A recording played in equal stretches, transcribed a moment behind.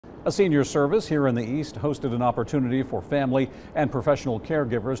A senior service here in the East hosted an opportunity for family and professional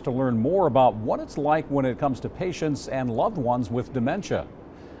caregivers to learn more about what it's like when it comes to patients and loved ones with dementia.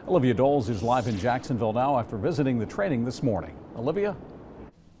 Olivia Doles is live in Jacksonville now after visiting the training this morning. Olivia?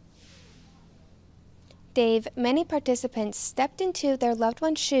 Dave, many participants stepped into their loved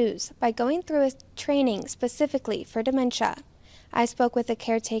one's shoes by going through a training specifically for dementia. I spoke with a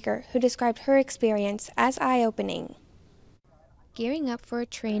caretaker who described her experience as eye-opening. Gearing up for a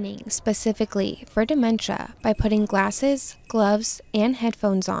training specifically for dementia by putting glasses, gloves, and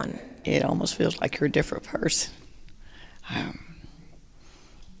headphones on. It almost feels like you're a different person.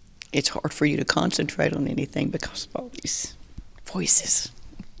 It's hard for you to concentrate on anything because of all these voices.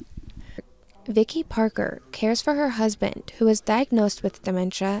 Vicki Parker cares for her husband who was diagnosed with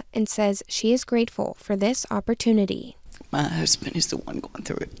dementia and says she is grateful for this opportunity. My husband is the one going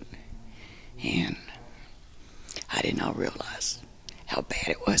through it, and I did not realize how bad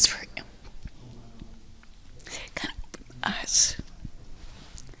it was for him. Kind of opened my eyes.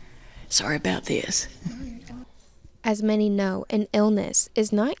 Sorry about this. As many know, an illness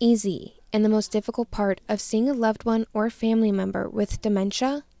is not easy, and the most difficult part of seeing a loved one or family member with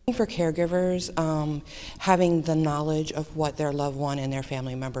dementia. For caregivers, having the knowledge of what their loved one and their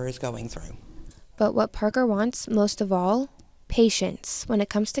family member is going through. But what Parker wants most of all, patience when it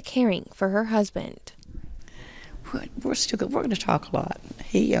comes to caring for her husband. We're going to talk a lot.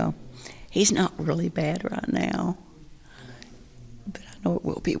 He's not really bad right now, but I know it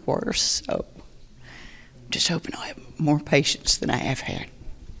will be worse. So I'm just hoping I'll have more patience than I have had.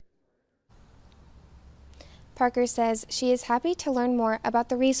 Parker says she is happy to learn more about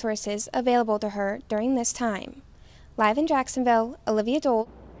the resources available to her during this time. Live in Jacksonville, Olivia Dole.